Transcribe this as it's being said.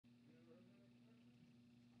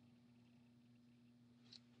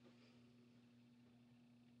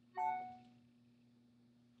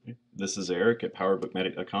This is Eric at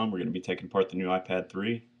PowerBookMedic.com. We're going to be taking apart the new iPad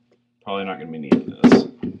 3. Probably not going to be needing this.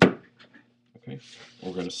 Okay,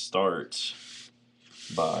 we're going to start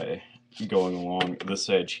by going along this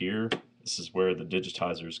edge here. This is where the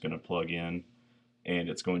Digitizer is going to plug in, and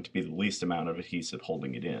it's going to be the least amount of adhesive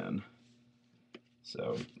holding it in.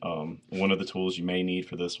 So one of the tools you may need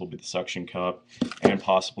for this will be the suction cup and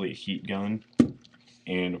possibly a heat gun,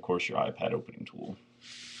 and of course your iPad opening tool.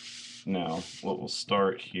 Now what we'll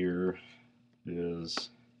start here is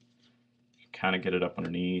kind of get it up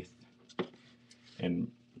underneath and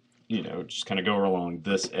just kind of go along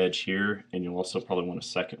this edge here, and you'll also probably want a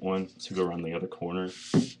second one to go around the other corner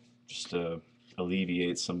just to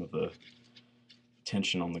alleviate some of the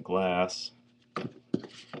tension on the glass.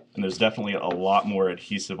 And there's definitely a lot more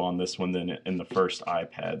adhesive on this one than in the first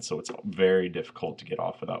iPad, so it's very difficult to get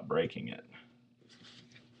off without breaking it.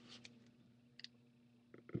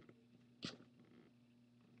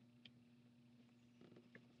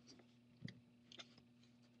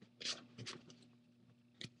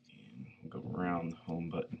 And go around the home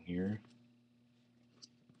button here.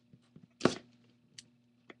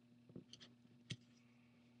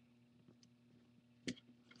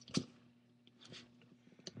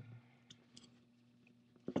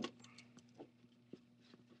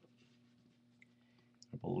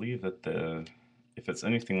 I believe that if it's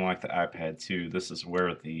anything like the iPad 2, this is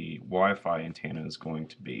where the Wi-Fi antenna is going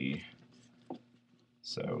to be.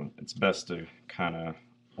 So it's best to kind of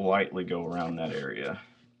lightly go around that area.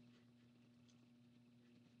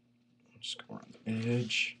 Just go around the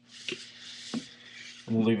edge.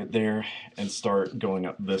 And we'll leave it there and start going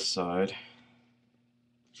up this side.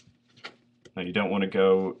 Now you don't want to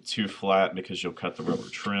go too flat because you'll cut the rubber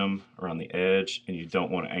trim around the edge, and you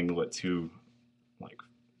don't want to angle it too like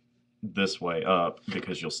this way up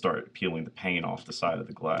because you'll start peeling the paint off the side of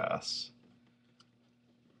the glass.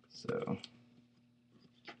 So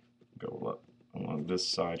go up along this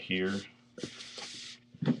side here.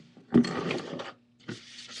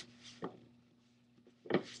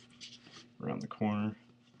 Around the corner.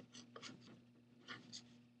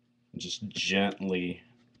 And just gently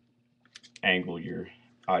angle your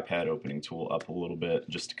iPad opening tool up a little bit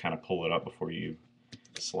just to kind of pull it up before you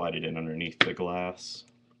slide it in underneath the glass.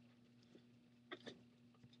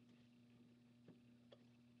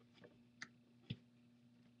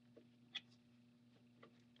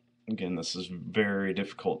 Again, this is very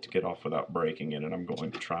difficult to get off without breaking it, and I'm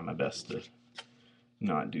going to try my best to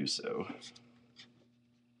not do so.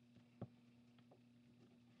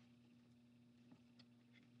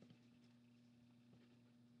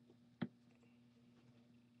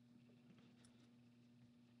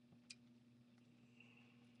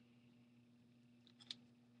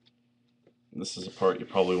 This is a part you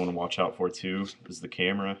probably want to watch out for too, is the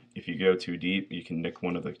camera. If you go too deep, you can nick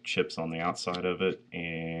one of the chips on the outside of it,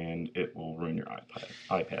 and it will ruin your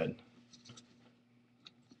iPad.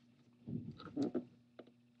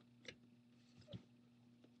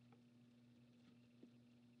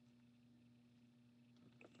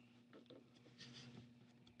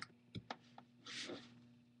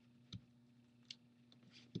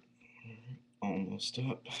 Almost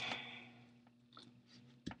up.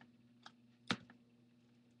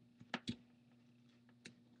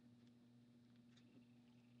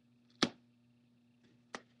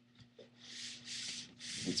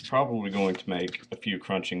 It's probably going to make a few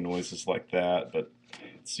crunching noises like that, but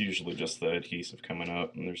it's usually just the adhesive coming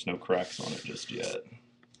up, and there's no cracks on it just yet.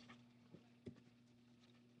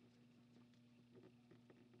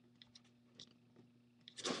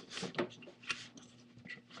 Go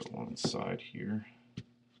along the side here.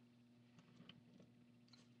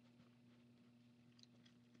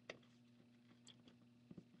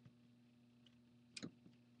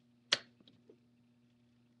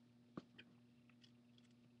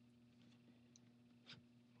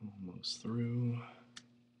 Almost through.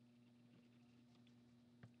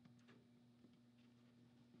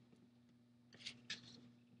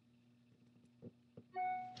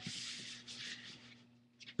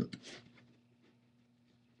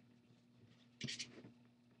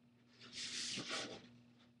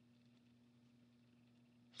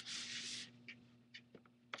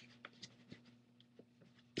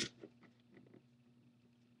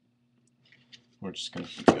 We're just going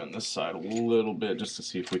to keep on this side a little bit just to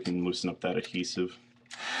see if we can loosen up that adhesive.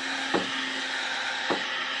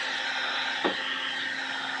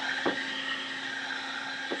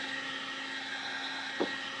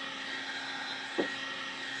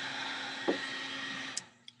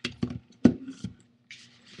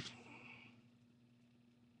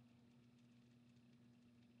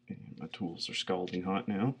 And my tools are scalding hot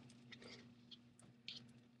now.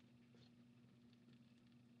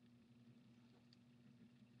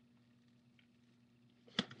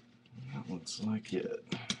 looks like it.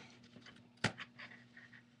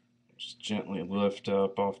 Just gently lift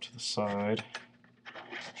up off to the side.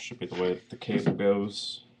 Should be the way that the cable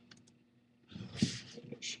goes.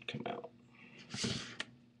 And it should come out.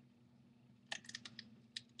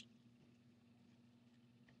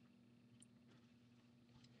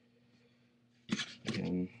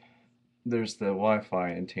 And there's the Wi-Fi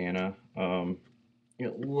antenna.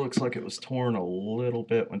 It looks like it was torn a little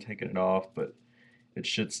bit when taking it off, but it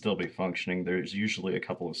should still be functioning. There's usually a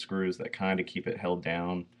couple of screws that kind of keep it held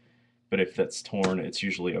down, but if that's torn, it's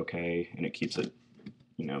usually okay, and it keeps it,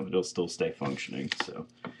 you know, it'll still stay functioning. So,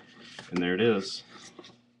 and there it is.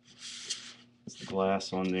 There's the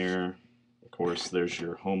glass on there. Of course, there's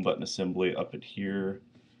your home button assembly up at here,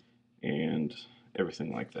 and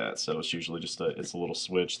everything like that. So it's usually just it's a little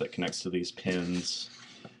switch that connects to these pins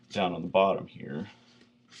down on the bottom here.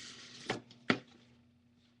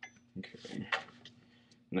 Okay.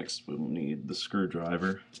 Next we'll need the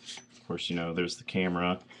screwdriver. Of course, you know, there's the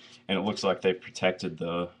camera, and it looks like they protected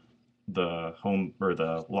the home or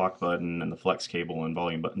the lock button and the flex cable and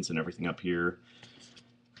volume buttons and everything up here.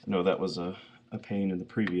 I know that was a pain in the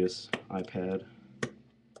previous iPad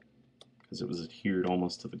because it was adhered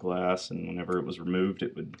almost to the glass, and whenever it was removed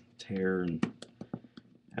it would tear and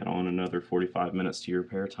add on another 45 minutes to your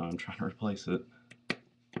repair time trying to replace it.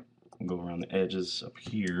 We'll go around the edges up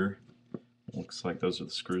here. Looks like those are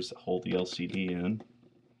the screws that hold the LCD in.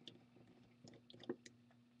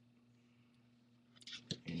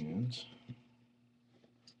 And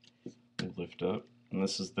we'll lift up. And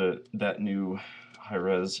this is that new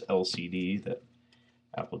high-res LCD that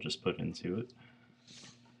Apple just put into it.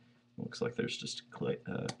 Looks like there's just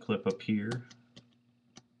a clip up here.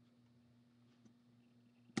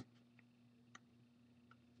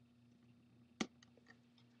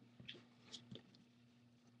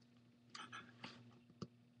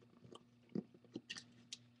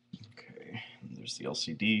 There's the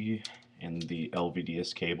LCD and the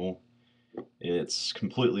LVDS cable. It's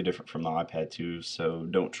completely different from the iPad 2, so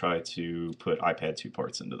don't try to put iPad 2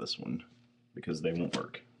 parts into this one because they won't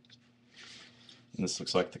work. And this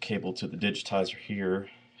looks like the cable to the Digitizer here,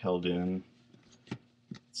 held in.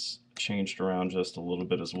 It's changed around just a little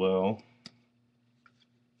bit as well.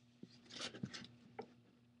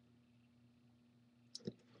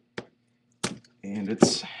 And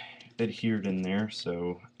it's adhered in there,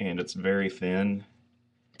 and it's very thin,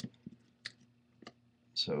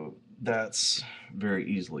 so that's very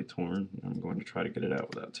easily torn. I'm going to try to get it out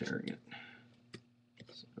without tearing it.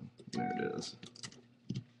 So there it is.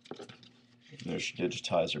 And there's your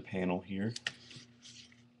Digitizer panel here.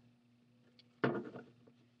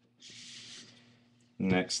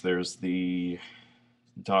 Next there's the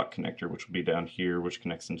dock connector, which will be down here, which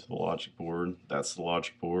connects into the logic board. That's the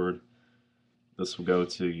logic board. This will go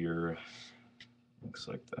to your, looks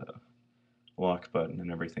like the lock button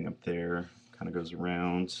and everything up there. Kind of goes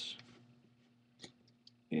around.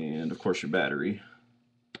 And of course your battery,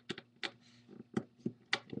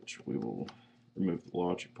 which we will remove the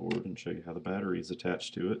logic board and show you how the battery is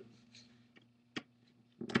attached to it.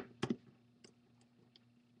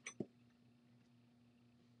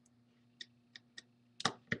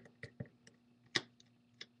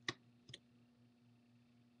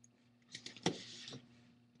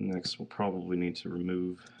 Next, we'll probably need to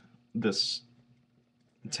remove this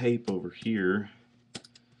tape over here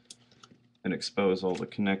and expose all the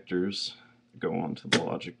connectors that go onto the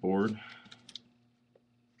logic board.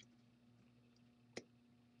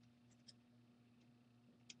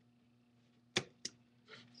 So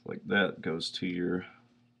like that goes to your,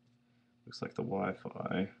 looks like the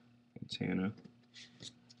Wi-Fi antenna.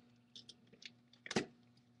 And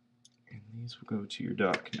these will go to your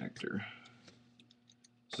dock connector.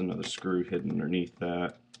 There's another screw hidden underneath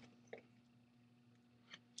that.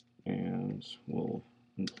 And we'll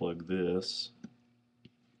unplug this.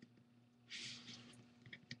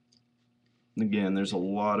 Again, there's a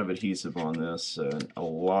lot of adhesive on this and a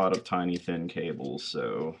lot of tiny thin cables,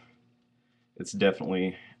 so it's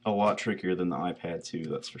definitely a lot trickier than the iPad 2,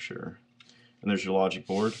 that's for sure. And there's your logic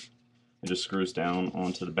board. It just screws down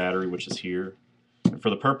onto the battery, which is here. And for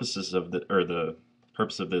the purposes of the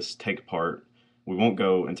purpose of this take apart, we won't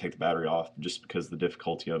go and take the battery off just because of the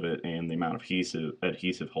difficulty of it and the amount of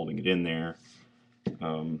adhesive holding it in there.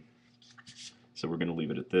 So we're going to leave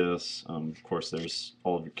it at this. Of course, there's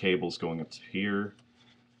all of your cables going up to here.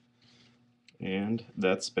 And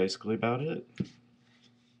that's basically about it.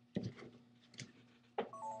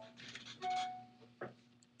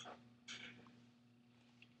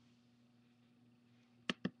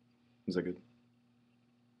 Is that good?